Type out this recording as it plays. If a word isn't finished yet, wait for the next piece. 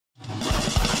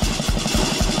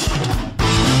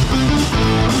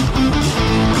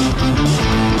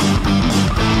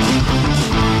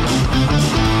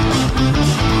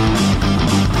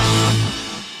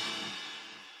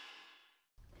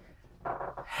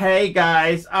Hey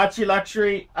guys,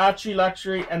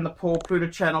 ArchieLuxury, and the Paul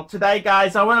Pluta channel. Today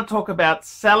guys, I want to talk about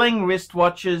selling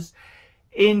wristwatches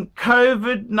in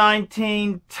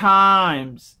COVID-19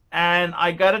 times. And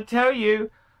I gotta tell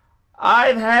you,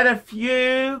 I've had a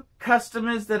few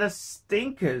customers that are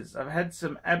stinkers. I've had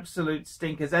some absolute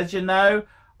stinkers. As you know,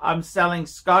 I'm selling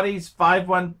Scotty's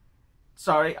 5-1.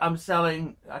 Sorry, I'm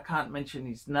selling, I can't mention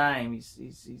his name. He's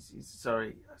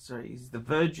the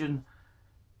Virgin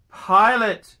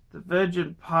Pilot,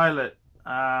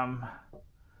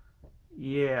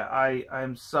 yeah,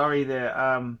 I'm sorry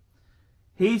there.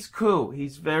 He's cool.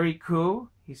 He's very cool.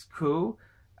 He's cool.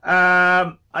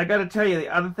 I got to tell you, the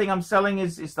other thing I'm selling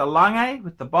is the Lange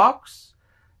with the box.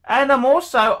 And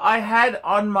I had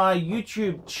on my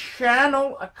YouTube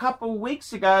channel a couple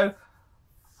weeks ago,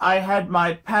 I had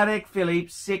my Patek Philippe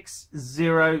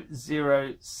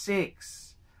 6006.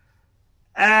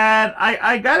 And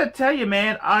I gotta tell you,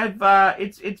 man,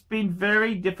 it's been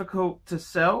very difficult to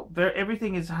sell.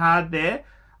 Everything is hard there.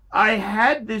 I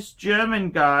had this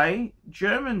German guy.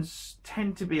 Germans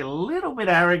tend to be a little bit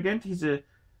arrogant. He's a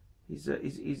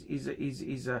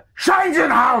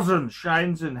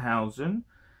Scheinsenhausen.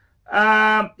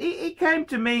 He came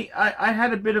to me. I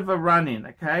had a bit of a run-in.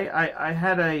 Okay, I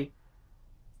had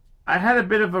a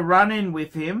bit of a run-in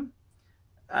with him.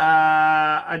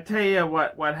 I tell you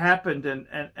what happened,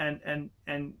 and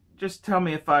just tell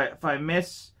me if I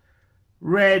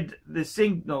misread the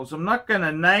signals. I'm not going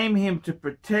to name him to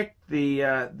protect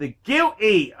the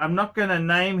guilty. I'm not going to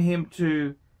name him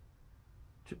to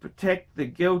protect the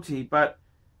guilty. But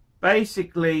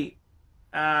basically,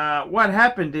 what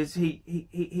happened is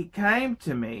he came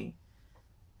to me,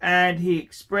 and he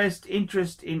expressed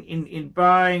interest in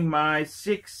buying my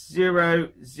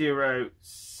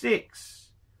 6006.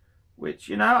 Which,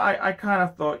 you know, I kind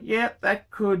of thought, yeah,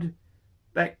 that could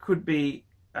be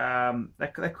okay.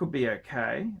 That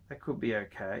could be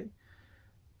okay.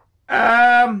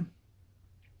 And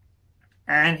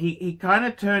he kind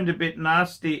of turned a bit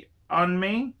nasty on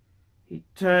me. He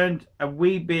turned a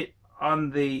wee bit on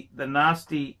the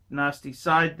nasty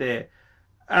side there.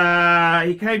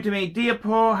 He came to me, "Dear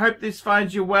Paul, hope this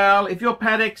finds you well. If your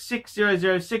Patek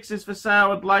 6006 is for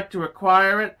sale, I'd like to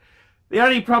acquire it. The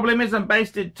only problem is I'm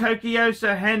based in Tokyo,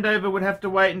 so handover would have to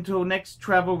wait until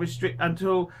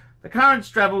until the current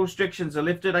travel restrictions are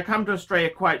lifted. I come to Australia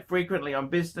quite frequently on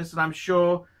business, and I'm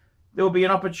sure there will be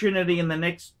an opportunity in the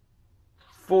next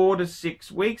 4 to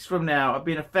 6 weeks from now. I've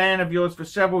been a fan of yours for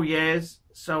several years,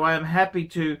 so I am happy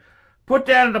to put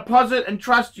down a deposit and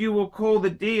trust you will call the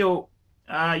deal.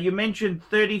 You mentioned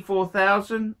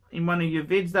 34,000 in one of your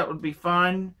vids. That would be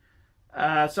fine."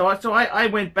 So I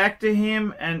went back to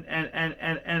him, and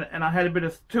I had a bit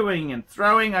of toing and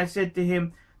throwing. I said to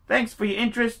him, "Thanks for your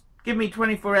interest. Give me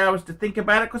 24 hours to think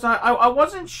about it," because I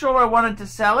wasn't sure I wanted to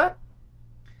sell it.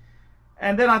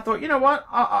 And then I thought, you know what,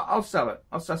 I'll sell it.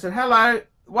 I said, "Hello,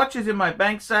 watch is in my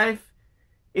bank safe.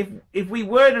 If we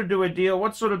were to do a deal,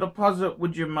 what sort of deposit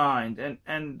would you mind?"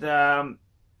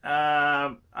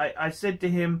 I said to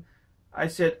him, I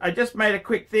just made a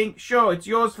quick think. "Sure, it's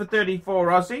yours for 34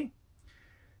 Aussie.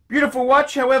 Beautiful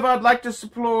watch. However, I'd like to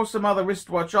explore some other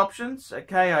wristwatch options."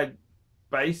 Okay, I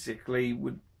basically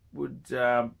would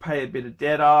pay a bit of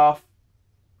debt off,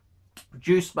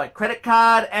 reduce my credit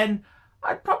card, and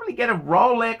I'd probably get a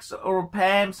Rolex or a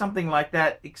PAM, something like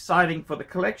that, exciting for the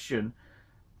collection.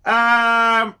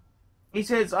 He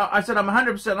says, I said, "I'm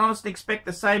 100% honest and expect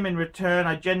the same in return.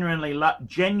 I genuinely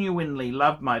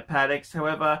love my Pateks.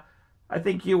 However, I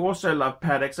think you also love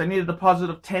Pateks. I need a deposit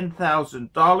of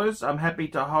 $10,000. I'm happy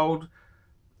to hold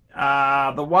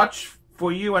the watch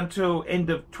for you until end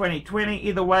of 2020.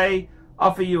 Either way,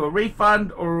 offer you a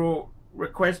refund or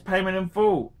request payment in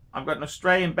full. I've got an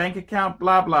Australian bank account,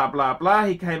 blah, blah, blah, blah."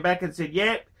 He came back and said,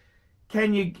 "Yep.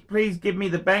 Can you please give me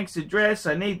the bank's address?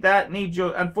 I need that.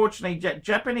 Unfortunately,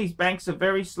 Japanese banks are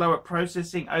very slow at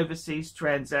processing overseas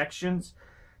transactions.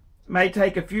 It may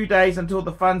take a few days until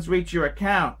the funds reach your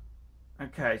account."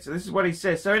 Okay, so this is what he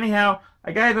says. So anyhow,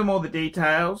 I gave him all the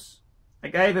details. I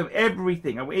gave him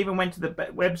everything. I even went to the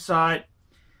website,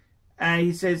 and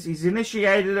he says he's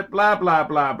initiated it, blah, blah,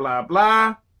 blah, blah,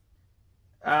 blah.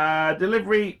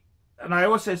 Delivery, and I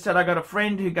also said I got a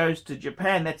friend who goes to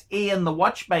Japan. That's Ian the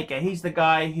watchmaker. He's the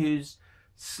guy who's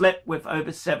slept with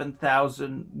over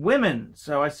 7,000 women.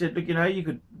 So I said, "Look, you know,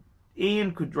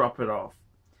 Ian could drop it off.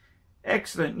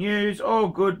 Excellent news, all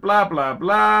good, blah, blah,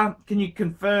 blah. Can you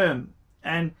confirm?"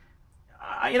 And,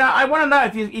 you know, I want to know,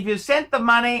 if you sent the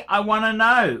money, I want to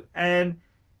know. And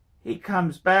he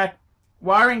comes back,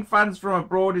 Wiring funds from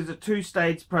abroad is a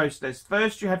two-stage process.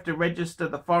 First, you have to register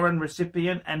the foreign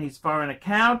recipient and his foreign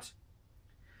account.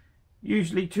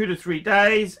 usually 2 to 3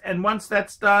 days. And once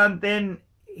that's done, then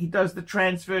he does the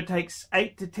transfer. It takes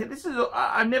 8 to 10. This is,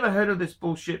 I've never heard of this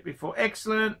bullshit before.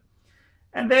 Excellent.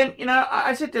 And then, you know,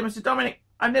 I said to him, I said, Dominic,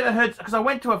 I've never heard, because I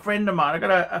went to a friend of mine. I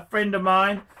got a friend of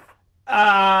mine.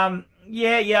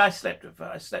 Yeah, I slept with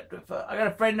her. I got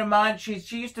a friend of mine. She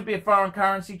used to be a foreign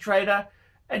currency trader,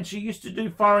 and she used to do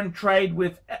foreign trade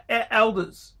with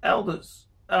Elders,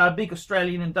 a big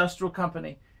Australian industrial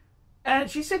company. And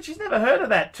she said she's never heard of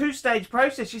that 2-stage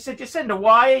process. She said you send a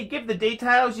wire, you give the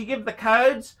details, you give the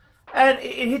codes, and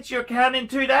it hits your account in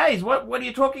 2 days. What are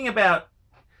you talking about?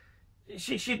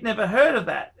 She'd never heard of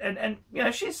that. And you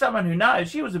know, she's someone who knows.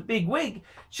 She was a big wig.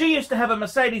 She used to have a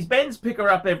Mercedes-Benz pick her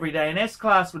up every day. An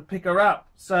S-Class would pick her up.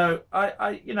 So,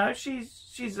 you know,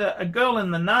 she's a girl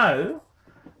in the know.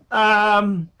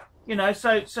 You know,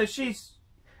 so she's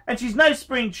no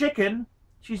spring chicken.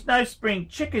 She's no spring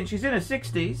chicken. She's in her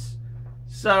 60s.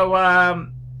 So,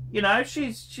 you know,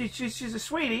 she's a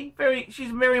sweetie.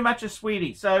 She's very much a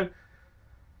sweetie. So,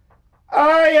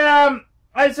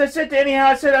 as I said to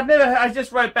anyhow, I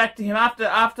just wrote back to him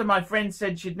after my friend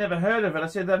said she'd never heard of it. I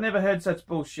said, I've never heard such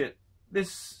bullshit. This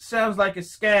sounds like a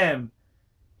scam.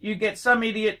 You get some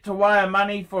idiot to wire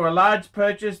money for a large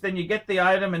purchase, then you get the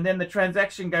item, and then the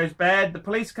transaction goes bad. The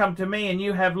police come to me, and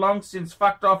you have long since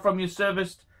fucked off from your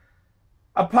serviced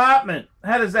apartment.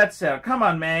 How does that sound? Come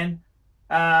on, man.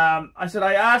 I said,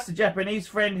 I asked a Japanese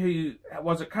friend who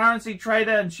was a currency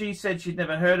trader, and she said she'd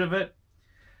never heard of it.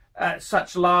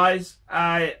 Such lies.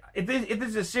 If this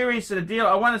is a serious sort of deal,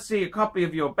 I want to see a copy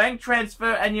of your bank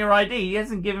transfer and your ID. He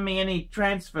hasn't given me any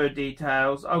transfer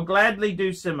details. I'll gladly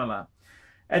do similar.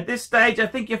 At this stage, I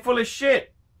think you're full of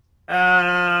shit.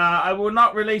 I will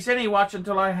not release any watch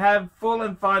until I have full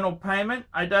and final payment.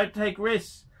 I don't take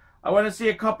risks. I want to see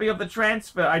a copy of the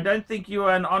transfer. I don't think you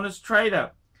are an honest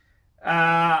trader.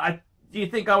 Do you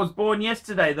think I was born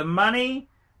yesterday? The money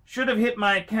should have hit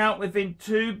my account within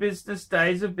 2 business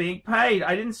days of being paid.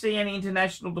 I didn't see any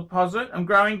international deposit. I'm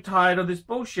growing tired of this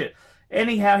bullshit.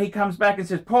 Anyhow, he comes back and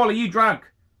says, Paul, are you drunk?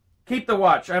 Keep the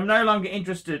watch. I'm no longer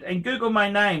interested. And Google my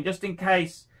name just in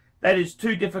case that is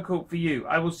too difficult for you.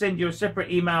 I will send you a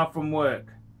separate email from work.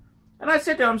 And I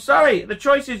said to him, I'm sorry. The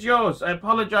choice is yours. I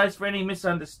apologize for any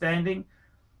misunderstanding.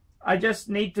 I just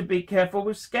need to be careful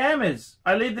with scammers.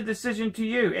 I leave the decision to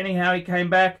you. Anyhow, he came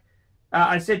back.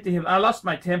 I said to him, I lost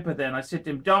my temper then. I said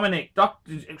to him, Dominic,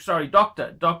 doctor,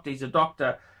 he's a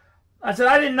doctor. I said,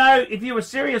 I didn't know if you were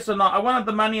serious or not. I wanted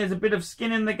the money as a bit of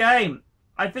skin in the game.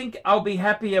 I think I'll be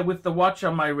happier with the watch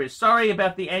on my wrist. Sorry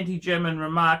about the anti-German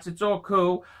remarks. It's all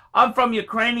cool. I'm from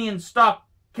Ukrainian stock.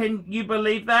 Can you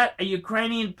believe that? A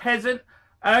Ukrainian peasant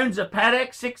owns a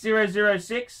Patek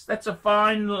 6006. That's a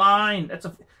fine line.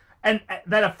 And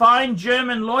that a fine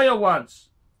German lawyer wants.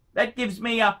 That gives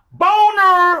me a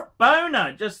boner,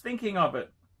 just thinking of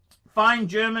it. Fine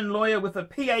German lawyer with a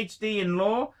PhD in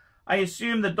law. I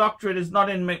assume the doctorate is not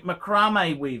in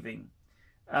macrame weaving.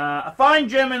 A fine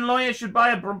German lawyer should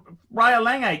buy a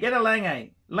Lange. Get a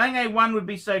Lange. Lange 1 would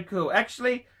be so cool.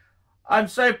 Actually, I'm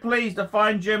so pleased a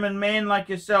fine German man like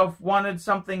yourself wanted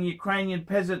something Ukrainian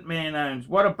peasant man owns.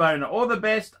 What a boner. All the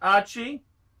best, Archie.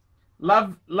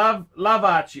 Love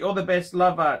Archie. All the best,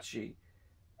 love Archie.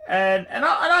 And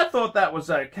I thought that was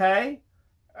okay.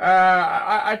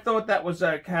 I thought that was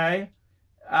okay.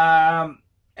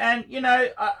 And, you know,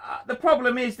 the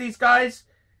problem is these guys,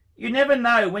 you never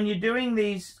know when you're doing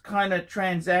these kind of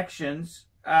transactions.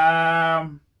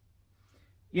 You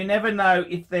never know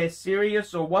if they're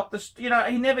serious or what the... You know,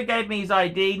 he never gave me his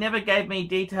ID, never gave me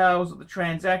details of the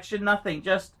transaction, nothing.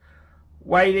 Just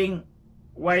waiting.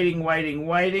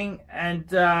 And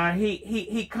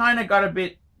he kind of got a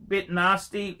bit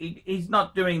nasty. He's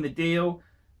not doing the deal.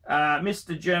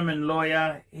 Mr. German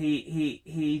lawyer,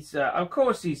 he's of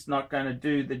course he's not going to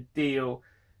do the deal.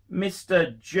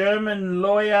 Mr. German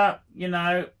lawyer, you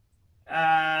know,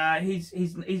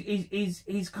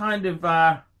 he's kind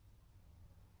of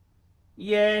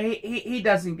yeah, he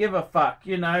doesn't give a fuck,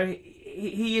 you know.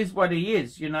 He is what he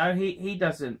is, you know. He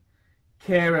doesn't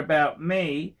care about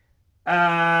me.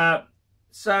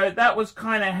 So that was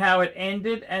kind of how it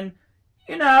ended. And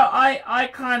you know, I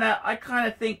kind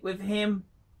of think with him,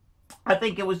 I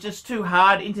think it was just too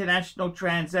hard, international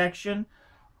transaction.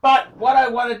 But what I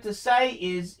wanted to say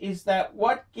is that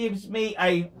what gives me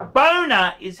a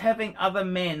boner is having other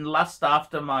men lust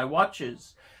after my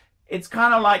watches. It's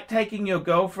kind of like taking your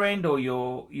girlfriend or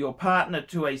your partner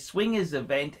to a swingers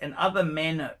event and other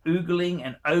men are oogling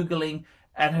and ogling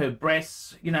at her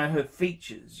breasts, you know, her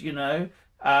features, you know.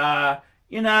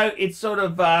 You know, it's sort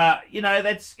of, you know,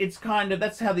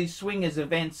 that's how these swingers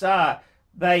events are.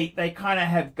 they kind of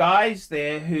have guys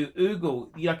there who oogle.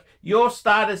 Like, your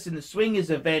status in the swingers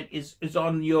event is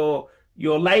on your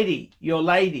lady.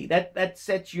 That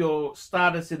sets your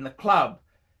status in the club.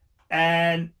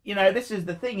 And, you know, this is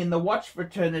the thing. In the watch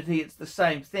fraternity, it's the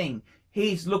same thing.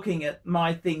 He's looking at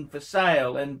my thing for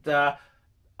sale. And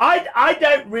I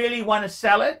don't really want to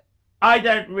sell it.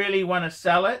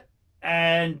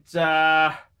 And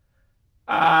I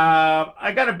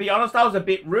got to be honest, I was a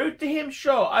bit rude to him.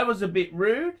 Sure, I was a bit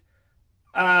rude.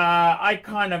 I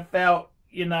kind of felt,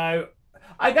 you know,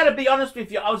 I got to be honest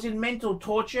with you, I was in mental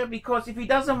torture, because if he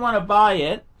doesn't want to buy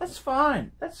it, that's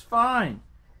fine. That's fine.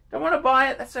 Don't want to buy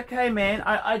it, that's okay, man.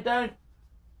 I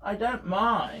don't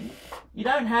mind. You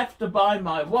don't have to buy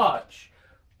my watch.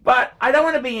 But I don't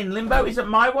want to be in limbo. Is it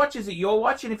my watch? Is it your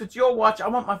watch? And if it's your watch, I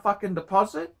want my fucking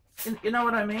deposit. You know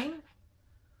what I mean?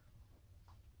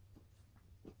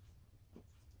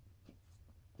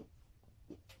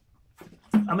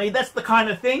 I mean, that's the kind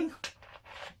of thing.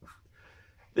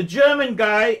 The German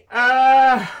guy,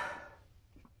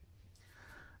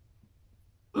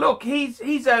 look, he's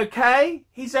okay.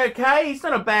 He's okay. He's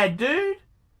not a bad dude.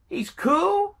 He's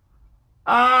cool.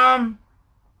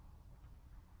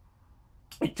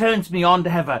 It turns me on to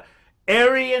have a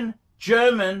Aryan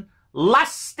German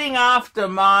lusting after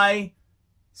my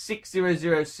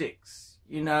 6006.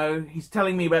 You know, he's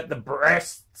telling me about the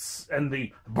breasts and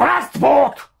the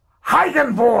Brustwort,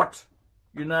 Heidenwort,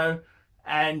 you know,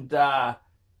 and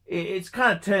it's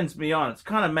kind of turns me on. It's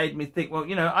kind of made me think, well,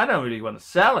 you know, I don't really want to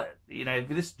sell it. You know, if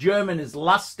this German is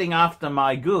lusting after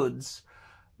my goods,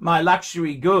 my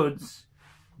luxury goods,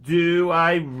 do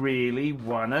I really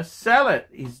want to sell it?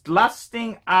 He's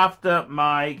lusting after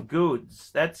my goods.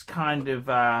 That's kind of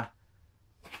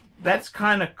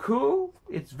cool.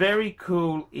 It's very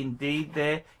cool indeed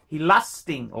there. He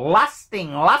lusting,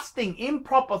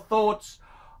 improper thoughts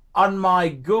on my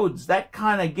goods. That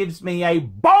kind of gives me a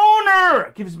boner.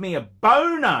 It gives me a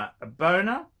boner.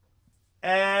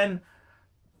 And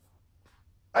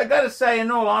I got to say,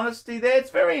 in all honesty there,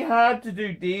 it's very hard to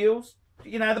do deals.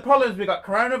 You know, the problem is we got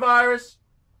coronavirus.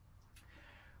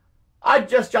 I'd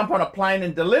just jump on a plane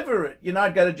and deliver it. You know,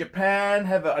 I'd go to Japan,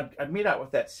 I'd meet up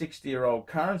with that 60-year-old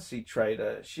currency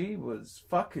trader. She was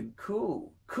fucking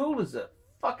cool. Cool as a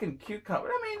fucking cucumber.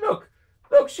 I mean, look,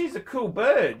 she's a cool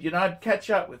bird. You know, I'd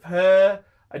catch up with her.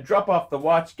 I'd drop off the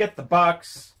watch, get the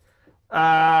bucks,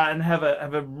 and have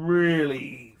a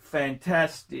really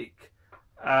fantastic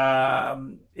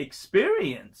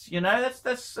experience. You know,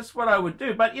 that's what I would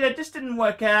do. But, you know, it just didn't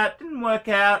work out.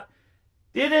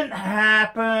 Didn't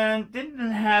happen.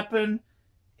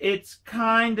 It's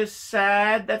kind of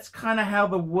sad. That's kind of how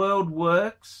the world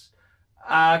works.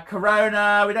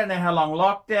 Corona, we don't know how long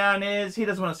lockdown is. He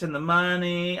doesn't want to send the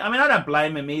money. I mean, I don't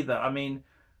blame him either. I mean,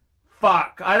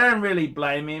 fuck, I don't really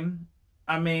blame him.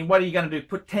 I mean, what are you going to do?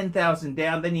 Put 10,000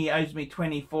 down, then he owes me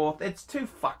 24th. It's too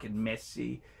fucking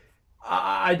messy.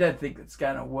 I don't think it's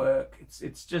going to work.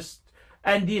 It's just...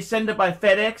 And do you send it by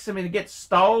FedEx? I mean, it gets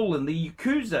stolen. The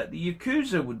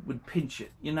Yakuza would pinch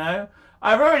it, you know?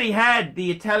 I've already had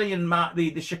the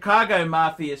the Chicago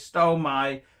Mafia stole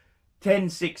my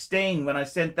 1016 when I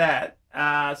sent that.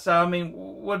 So, I mean,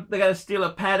 what, they're going to steal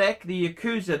a Patek? The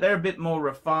Yakuza, they're a bit more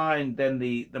refined than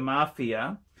the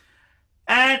Mafia.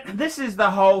 And this is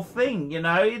the whole thing, you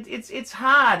know? It's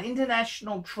hard.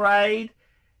 International trade,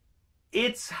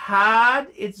 it's hard.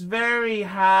 It's very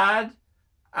hard.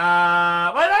 Well,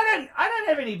 I don't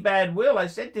have any bad will. I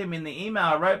said to him in the email,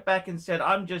 I wrote back and said,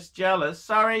 I'm just jealous.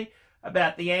 Sorry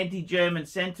about the anti-German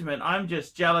sentiment. I'm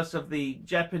just jealous of the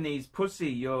Japanese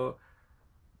pussy you're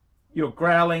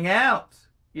growling out.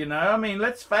 You know, I mean,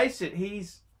 let's face it,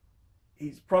 he's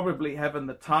probably having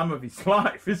the time of his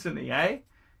life, isn't he, eh?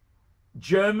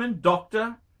 German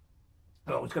doctor.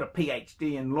 Oh, he's got a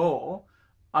PhD in law.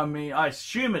 I mean, I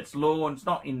assume it's law and it's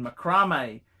not in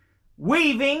macrame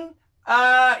weaving.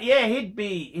 Yeah,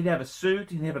 he'd have a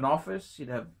suit, he'd have an office, he'd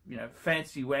have, you know,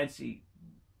 fancy-wancy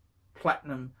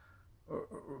platinum or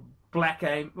black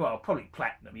aim, well, probably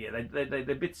platinum, yeah, they're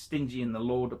a bit stingy in the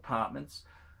law departments.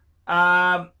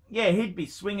 Yeah, he'd be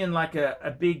swinging like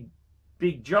a big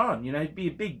John, you know, he'd be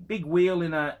a big wheel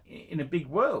in a big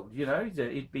world, you know,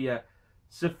 he'd be a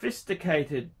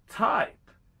sophisticated type.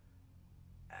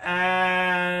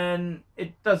 And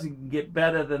it doesn't get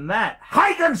better than that.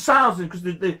 Heidenshausen, because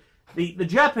the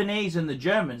Japanese and the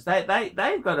Germans,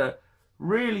 they've got a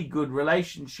really good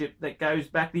relationship that goes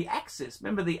back. The Axis,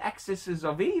 remember the Axis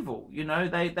of evil, you know,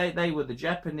 they were the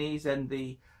Japanese and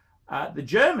the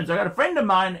Germans. I got a friend of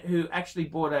mine who actually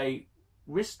bought a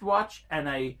wristwatch and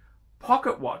a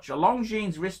pocket watch, a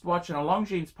Longines wristwatch and a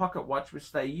Longines pocket watch,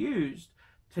 which they used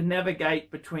to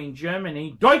navigate between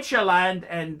Germany, Deutschland,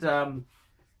 and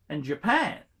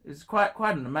Japan. It's quite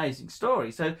an amazing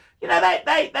story. So, you know,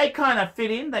 they kind of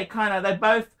fit in. They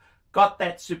both got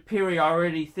that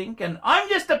superiority thing. And I'm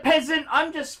just a peasant.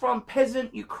 I'm just from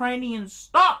peasant Ukrainian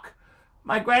stock.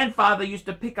 My grandfather used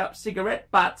to pick up cigarette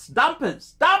butts,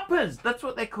 dumpers. That's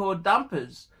what they're called,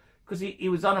 dumpers, because he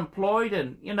was unemployed,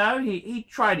 and you know he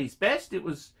tried his best. It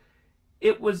was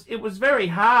very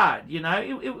hard, you know.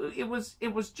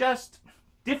 It was just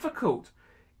difficult.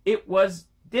 It was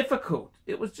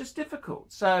just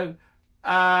difficult. So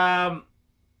I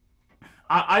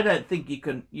don't think you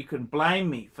can blame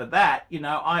me for that. You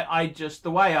know, I just,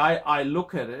 the way I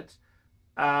look at it,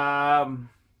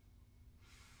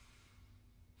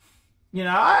 you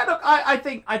know, I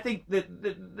think that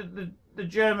the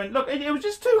German, look, it was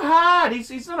just too hard.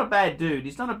 He's not a bad dude.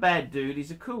 He's not a bad dude.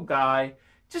 He's a cool guy.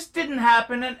 Just didn't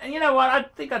happen. And you know what? I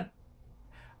think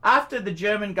after the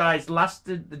German guys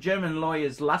lusted, the German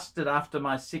lawyers lusted after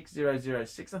my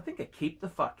 6006, I think I keep the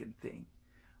fucking thing.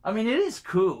 I mean, it is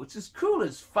cool. It's just cool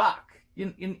as fuck.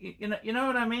 You know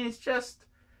what I mean? It's just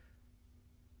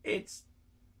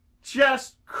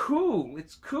cool.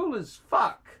 It's cool as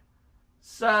fuck.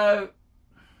 So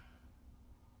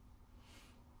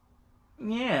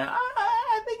yeah,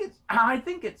 I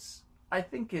think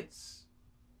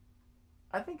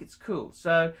it's cool.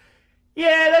 So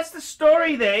yeah, that's the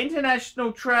story there.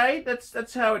 International trade.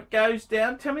 That's how it goes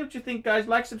down. Tell me what you think, guys.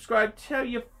 Like, subscribe, tell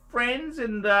your friends,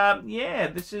 and yeah,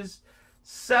 this is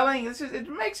selling. It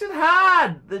makes it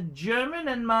hard. The German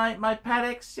and my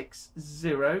Patek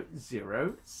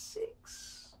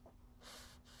 6006.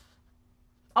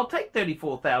 I'll take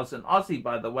 34,000 Aussie,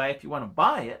 by the way, if you want to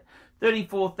buy it.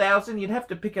 34,000. You'd have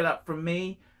to pick it up from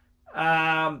me.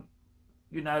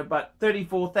 You know, but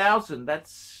 34,000,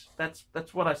 that's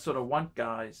what I sort of want,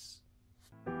 guys.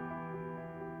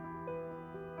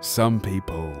 Some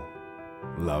people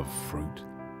love fruit.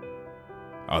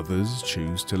 Others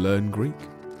choose to learn Greek.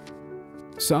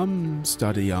 Some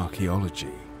study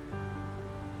archaeology.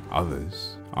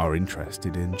 Others are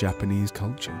interested in Japanese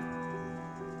culture.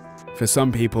 For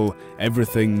some people,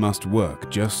 everything must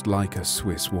work just like a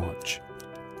Swiss watch.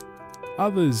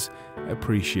 Others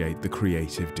appreciate the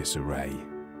creative disarray.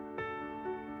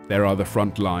 There are the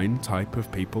frontline type of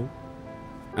people,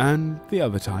 and the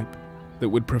other type that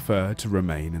would prefer to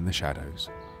remain in the shadows.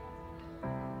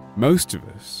 Most of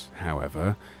us,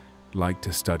 however, like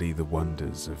to study the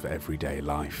wonders of everyday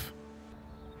life.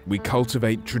 We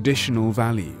cultivate traditional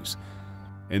values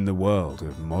in the world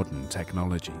of modern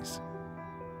technologies.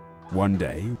 One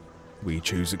day, we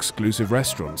choose exclusive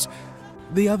restaurants.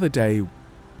 The other day,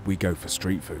 we go for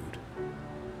street food.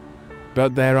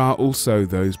 But there are also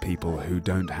those people who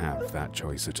don't have that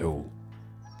choice at all.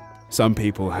 Some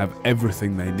people have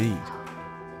everything they need,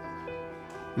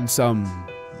 and some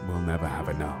will never have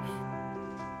enough.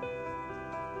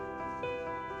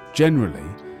 Generally,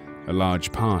 a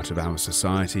large part of our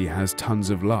society has tons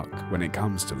of luck when it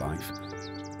comes to life,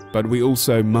 but we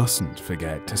also mustn't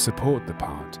forget to support the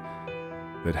part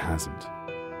that hasn't.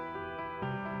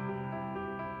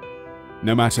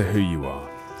 No matter who you are,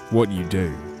 what you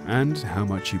do, and how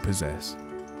much you possess,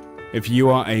 if you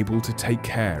are able to take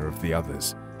care of the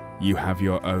others, you have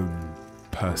your own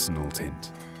personal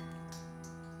tint.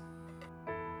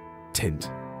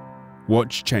 Tint.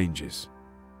 Watch changes.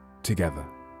 Together.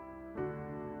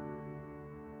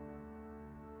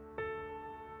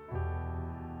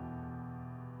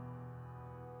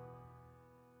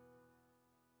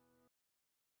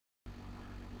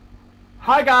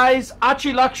 Hi guys,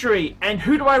 ArchieLuxury, and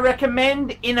who do I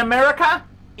recommend in America?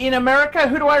 In America,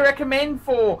 who do I recommend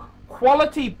for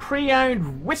quality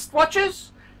pre-owned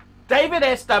wristwatches? David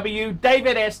SW,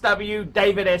 David SW,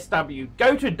 David SW.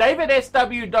 Go to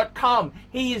davidsw.com.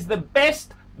 He is the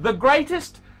best, the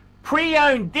greatest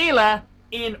pre-owned dealer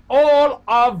in all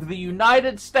of the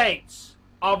United States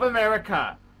of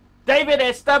America. David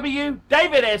SW,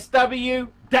 David SW,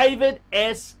 David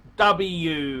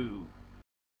SW.